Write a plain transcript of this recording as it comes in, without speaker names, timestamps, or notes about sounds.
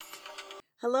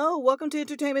Hello, welcome to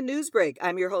Entertainment Newsbreak.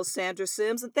 I'm your host, Sandra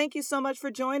Sims, and thank you so much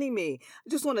for joining me. I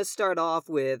just want to start off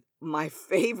with my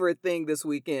favorite thing this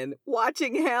weekend,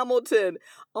 watching Hamilton.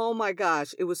 Oh my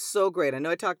gosh, it was so great. I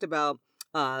know I talked about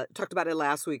it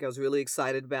last week. I was really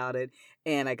excited about it,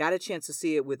 and I got a chance to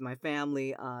see it with my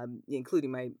family, including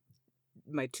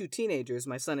my two teenagers,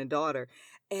 my son and daughter,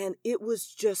 and it was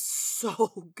just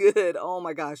so good. Oh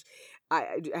my gosh.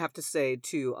 I have to say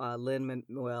to Lynn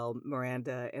Manuel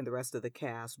Miranda and the rest of the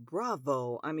cast,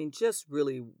 bravo. I mean, just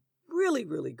really, really,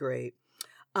 really great.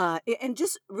 And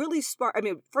just really spark. I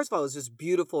mean, first of all, it was just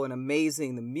beautiful and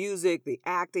amazing. The music, the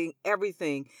acting,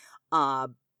 everything. Uh,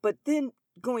 but then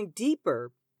going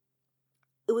deeper,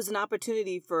 it was an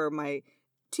opportunity for my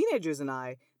teenagers and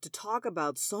I to talk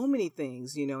about so many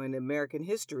things, in American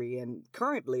history and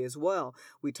currently as well.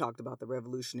 We talked about the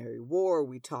Revolutionary War.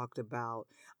 We talked about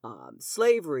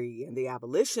slavery and the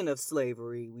abolition of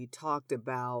slavery. We talked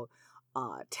about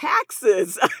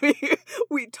taxes. I mean,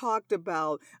 we talked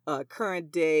about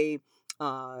current day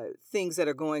things that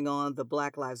are going on, the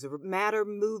Black Lives Matter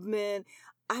movement.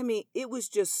 I mean, it was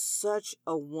just such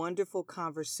a wonderful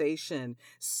conversation.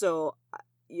 So,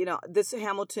 this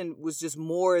Hamilton was just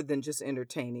more than just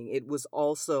entertaining. It was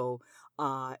also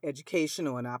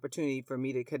educational, an opportunity for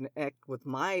me to connect with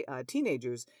my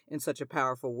teenagers in such a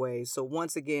powerful way. So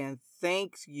once again,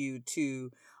 thank you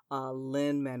to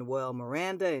Lin Manuel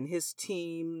Miranda and his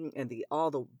team and the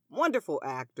all the wonderful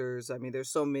actors. I mean, there's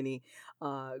so many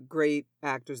great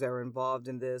actors that are involved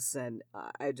in this, and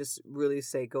I just really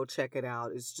say go check it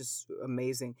out. It's just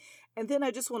amazing. And then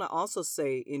I just want to also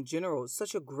say, in general, it's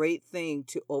such a great thing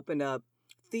to open up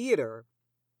theater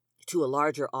to a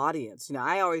larger audience.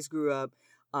 I always grew up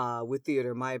with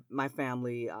theater. My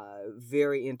family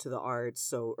very into the arts,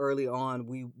 so early on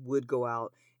we would go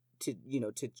out to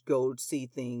go see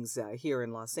things here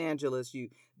in Los Angeles.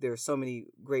 There are so many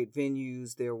great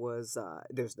venues. There's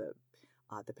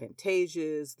the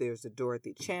Pantages. There's the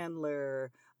Dorothy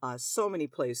Chandler. So many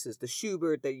places. The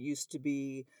Schubert that used to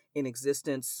be in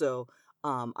existence. So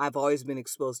I've always been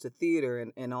exposed to theater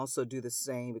and also do the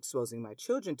same, exposing my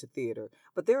children to theater.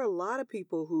 But there are a lot of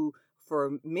people who,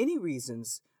 for many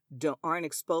reasons, aren't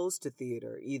exposed to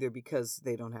theater, either because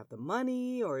they don't have the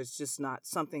money or it's just not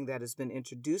something that has been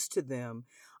introduced to them.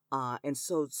 And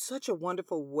so such a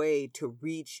wonderful way to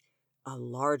reach a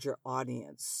larger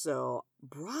audience. So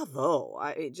bravo.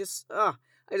 I just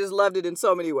loved it in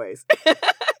so many ways.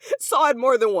 Saw it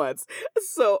more than once.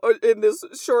 So in this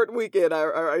short weekend,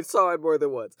 I saw it more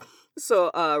than once. So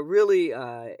really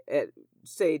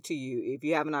say to you, if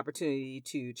you have an opportunity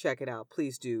to check it out,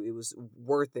 please do. It was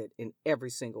worth it in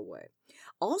every single way.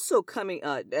 Also coming,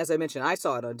 as I mentioned, I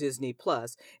saw it on Disney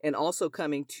Plus, and also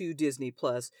coming to Disney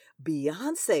Plus,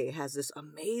 Beyonce has this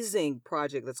amazing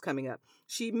project that's coming up.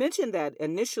 She mentioned that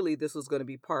initially this was going to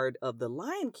be part of The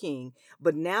Lion King,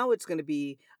 but now it's going to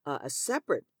be a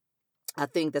separate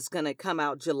thing that's going to come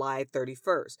out July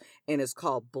 31st, and it's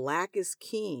called Black is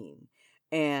King.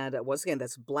 And once again,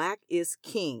 that's Black is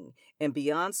King. And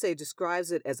Beyonce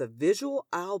describes it as a visual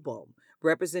album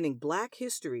representing Black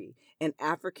history and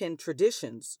African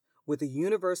traditions with a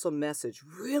universal message.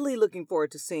 Really looking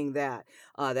forward to seeing that.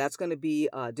 That's going to be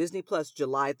Disney Plus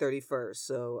July 31st.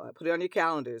 So put it on your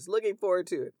calendars. Looking forward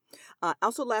to it.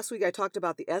 Also, last week I talked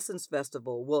about the Essence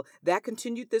Festival. Well, that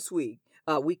continued this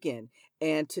weekend.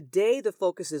 And today the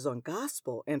focus is on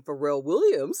gospel, and Pharrell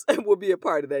Williams will be a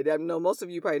part of that. I know most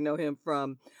of you probably know him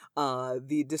from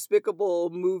the Despicable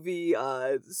movie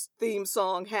theme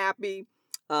song, Happy.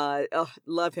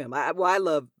 Love him. I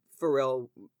love Pharrell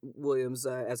Williams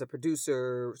as a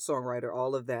producer, songwriter,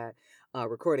 all of that,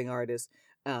 recording artist.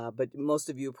 But most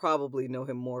of you probably know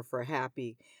him more for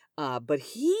Happy. But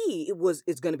he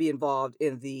is going to be involved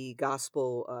in the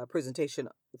gospel presentation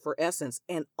for Essence,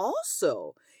 and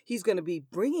also he's going to be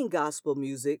bringing gospel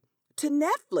music to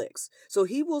Netflix. So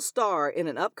he will star in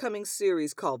an upcoming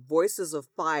series called Voices of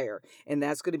Fire, and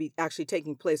that's going to be actually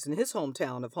taking place in his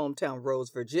hometown of Hometown Rose,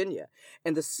 Virginia.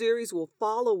 And the series will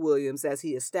follow Williams as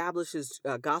he establishes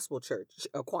gospel church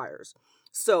choirs.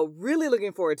 So really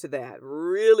looking forward to that.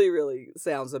 Really, really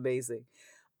sounds amazing.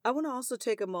 I want to also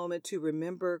take a moment to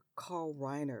remember Carl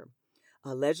Reiner,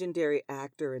 a legendary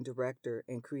actor and director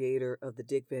and creator of The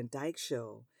Dick Van Dyke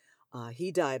Show.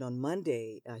 He died on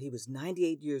Monday. He was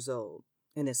 98 years old.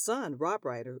 And his son, Rob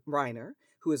Reiner,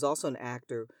 who is also an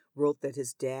actor, wrote that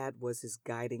his dad was his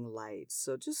guiding light.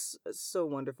 So just so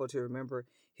wonderful to remember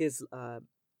his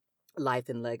life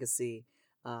and legacy.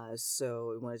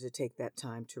 So I wanted to take that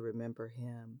time to remember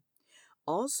him.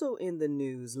 Also in the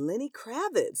news, Lenny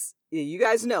Kravitz. You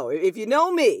guys know, if you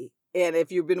know me, and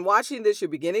if you've been watching this, you're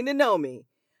beginning to know me.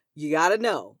 You got to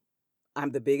know,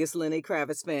 I'm the biggest Lenny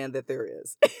Kravitz fan that there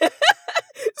is.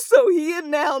 So he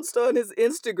announced on his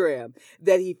Instagram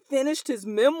that he finished his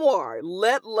memoir,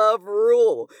 Let Love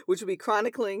Rule, which will be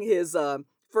chronicling his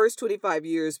first 25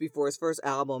 years before his first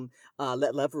album,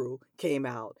 Let Love Rule, came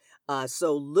out.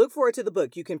 So look forward to the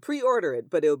book. You can pre-order it,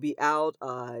 but it'll be out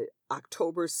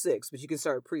October 6th, but you can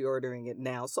start pre-ordering it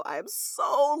now. So I'm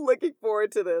so looking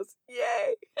forward to this.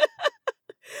 Yay!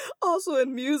 Also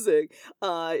in music,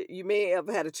 you may have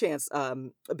had a chance.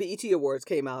 BET Awards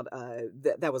came out.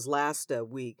 That was last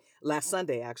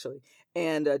Sunday actually,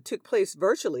 and took place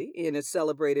virtually, and it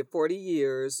celebrated 40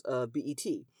 years of BET.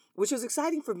 Which was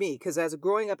exciting for me because as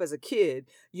growing up as a kid,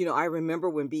 I remember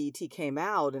when BET came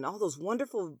out and all those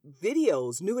wonderful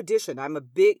videos, New Edition. I'm a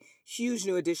huge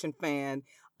New Edition fan.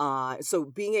 So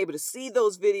being able to see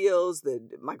those videos, the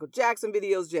Michael Jackson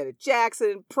videos, Janet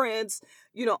Jackson, Prince,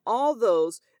 all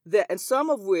those and some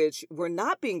of which were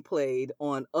not being played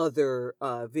on other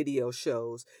video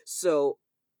shows. So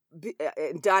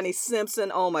and Donnie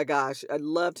Simpson, oh my gosh, I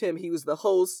loved him. He was the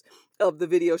host of the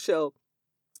video show.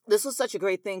 This was such a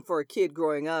great thing for a kid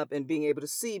growing up and being able to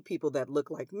see people that look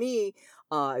like me,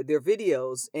 their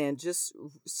videos. And just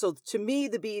so to me,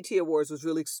 the BET Awards was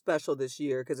really special this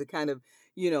year because it kind of,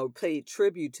 paid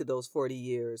tribute to those 40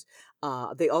 years.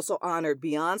 They also honored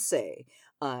Beyonce,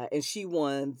 and she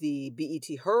won the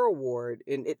BET Her Award.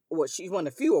 She won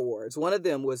a few awards. One of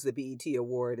them was the BET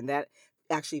Award, and that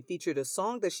actually featured a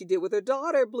song that she did with her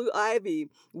daughter, Blue Ivy,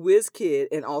 Wizkid,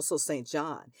 and also St.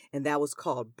 John. And that was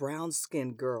called Brown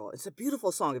Skin Girl. It's a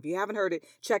beautiful song. If you haven't heard it,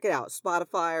 check it out.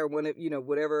 Spotify or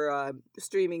whatever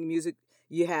streaming music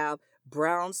you have.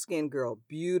 Brown Skin Girl.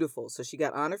 Beautiful. So she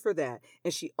got honored for that.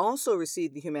 And she also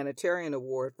received the Humanitarian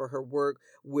Award for her work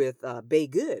with Bay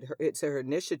Good. It's her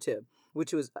initiative,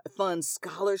 which was fund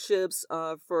scholarships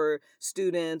for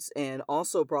students and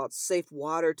also brought safe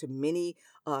water to many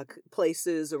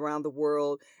places around the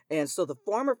world. And so the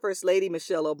former First Lady,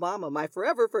 Michelle Obama, my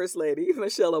forever First Lady,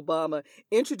 Michelle Obama,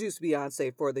 introduced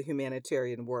Beyonce for the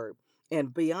humanitarian work. And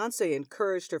Beyonce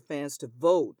encouraged her fans to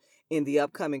vote in the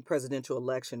upcoming presidential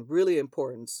election. Really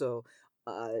important. So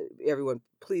everyone,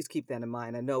 please keep that in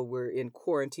mind. I know we're in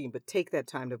quarantine, but take that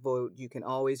time to vote. You can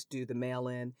always do the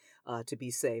mail-in to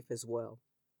be safe as well.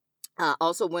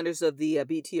 Also, winners of the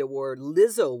BET Award,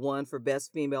 Lizzo won for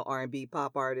Best Female R&B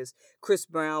Pop Artist. Chris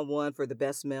Brown won for the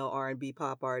Best Male R&B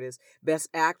Pop Artist. Best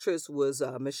Actress was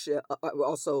Michelle.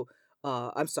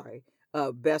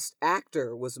 Best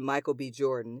Actor was Michael B.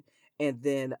 Jordan. And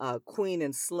then Queen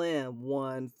and Slim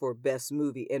won for Best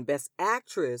Movie. And Best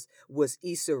Actress was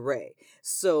Issa Rae.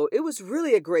 So it was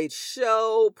really a great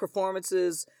show.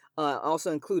 Performances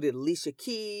also included Alicia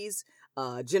Keys,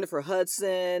 Jennifer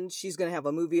Hudson. She's going to have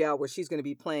a movie out where she's going to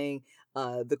be playing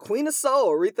the Queen of Soul,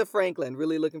 Aretha Franklin.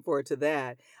 Really looking forward to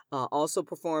that. Also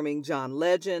performing John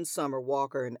Legend, Summer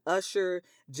Walker and Usher,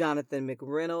 Jonathan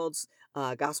McReynolds,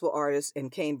 gospel artist,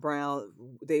 and Kane Brown.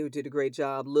 They did a great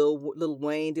job. Lil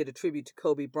Wayne did a tribute to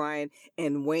Kobe Bryant,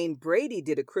 and Wayne Brady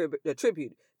did a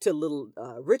tribute to Little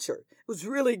Richard. It was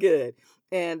really good.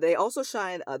 And they also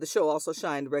the show also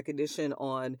shined recognition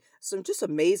on some just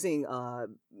amazing,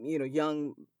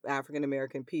 young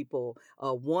African-American people.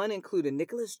 One included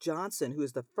Nicholas Johnson, who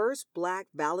is the first Black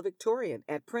valedictorian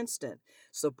at Princeton.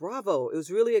 So bravo. It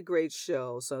was really a great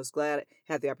show. So I was glad I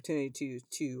had the opportunity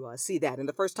to see that. And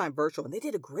the first time virtual. And they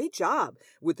did a great job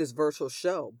with this virtual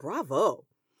show. Bravo.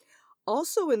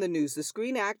 Also in the news, the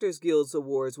Screen Actors Guild's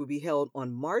Awards will be held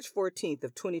on March 14th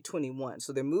of 2021.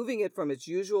 So they're moving it from its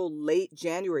usual late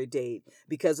January date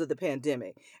because of the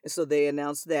pandemic. And so they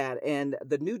announced that. And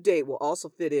the new date will also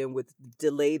fit in with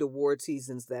delayed award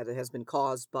seasons that has been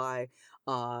caused by,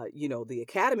 the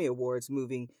Academy Awards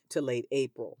moving to late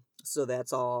April. So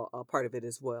that's all part of it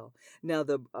as well. Now,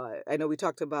 I know we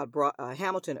talked about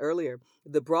Hamilton earlier.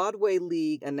 The Broadway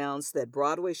League announced that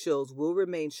Broadway shows will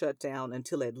remain shut down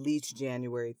until at least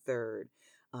January 3rd.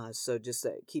 So just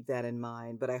keep that in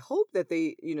mind. But I hope that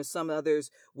some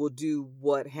others will do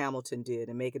what Hamilton did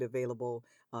and make it available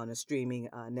on a streaming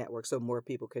network so more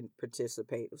people can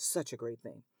participate. It was such a great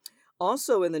thing.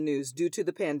 Also in the news, due to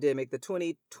the pandemic, the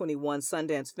 2021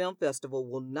 Sundance Film Festival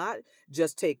will not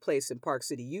just take place in Park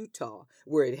City, Utah,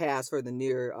 where it has for the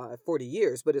near 40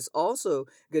 years, but it's also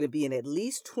going to be in at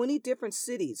least 20 different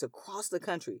cities across the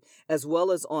country, as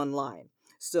well as online.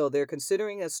 So they're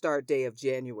considering a start day of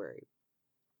January.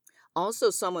 Also,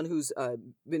 someone who's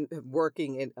been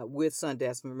working with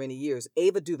Sundance for many years,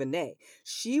 Ava DuVernay.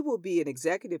 She will be an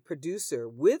executive producer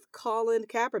with Colin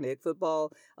Kaepernick,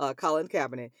 Colin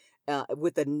Kaepernick,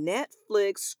 with a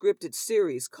Netflix scripted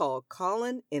series called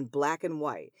Colin in Black and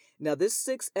White. Now, this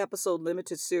 6-episode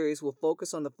limited series will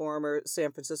focus on the former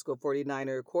San Francisco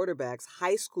 49er quarterback's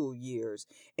high school years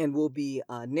and will be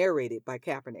narrated by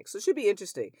Kaepernick. So it should be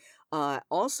interesting.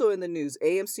 Also in the news,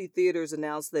 AMC Theaters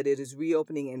announced that it is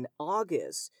reopening in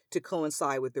August to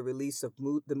coincide with the release of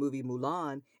the movie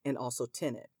Mulan and also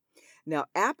Tenet. Now,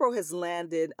 Apro has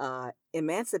landed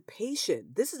Emancipation.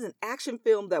 This is an action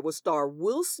film that will star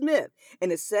Will Smith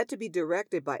and is set to be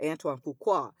directed by Antoine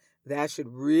Fuqua. That should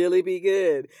really be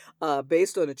good.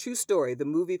 Based on a true story, the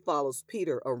movie follows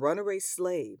Peter, a runaway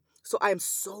slave. So I'm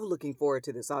so looking forward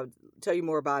to this. I'll tell you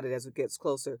more about it as it gets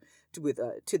closer to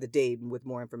the date and with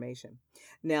more information.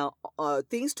 Now,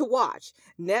 things to watch.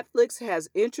 Netflix has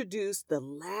introduced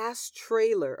introduced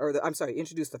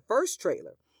the first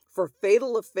trailer for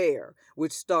Fatal Affair,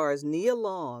 which stars Nia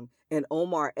Long and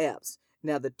Omar Epps.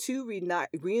 Now, the two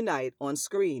reunite on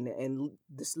screen in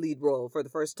this lead role for the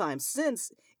first time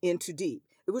since Into Deep,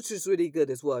 which is really good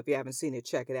as well. If you haven't seen it,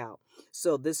 check it out.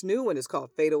 So this new one is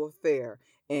called Fatal Affair,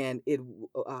 and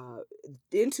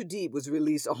Into Deep was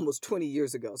released almost 20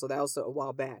 years ago, so that was a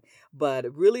while back. But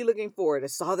really looking forward. I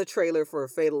saw the trailer for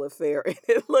Fatal Affair, and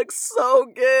it looks so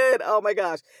good. Oh my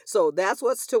gosh! So that's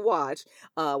what's to watch.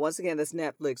 Once again, that's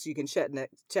Netflix. You can check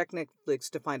Netflix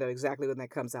to find out exactly when that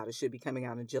comes out. It should be coming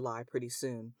out in July pretty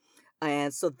soon.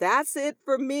 And so that's it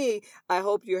for me. I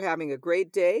hope you're having a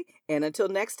great day. And until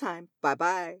next time,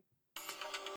 bye-bye.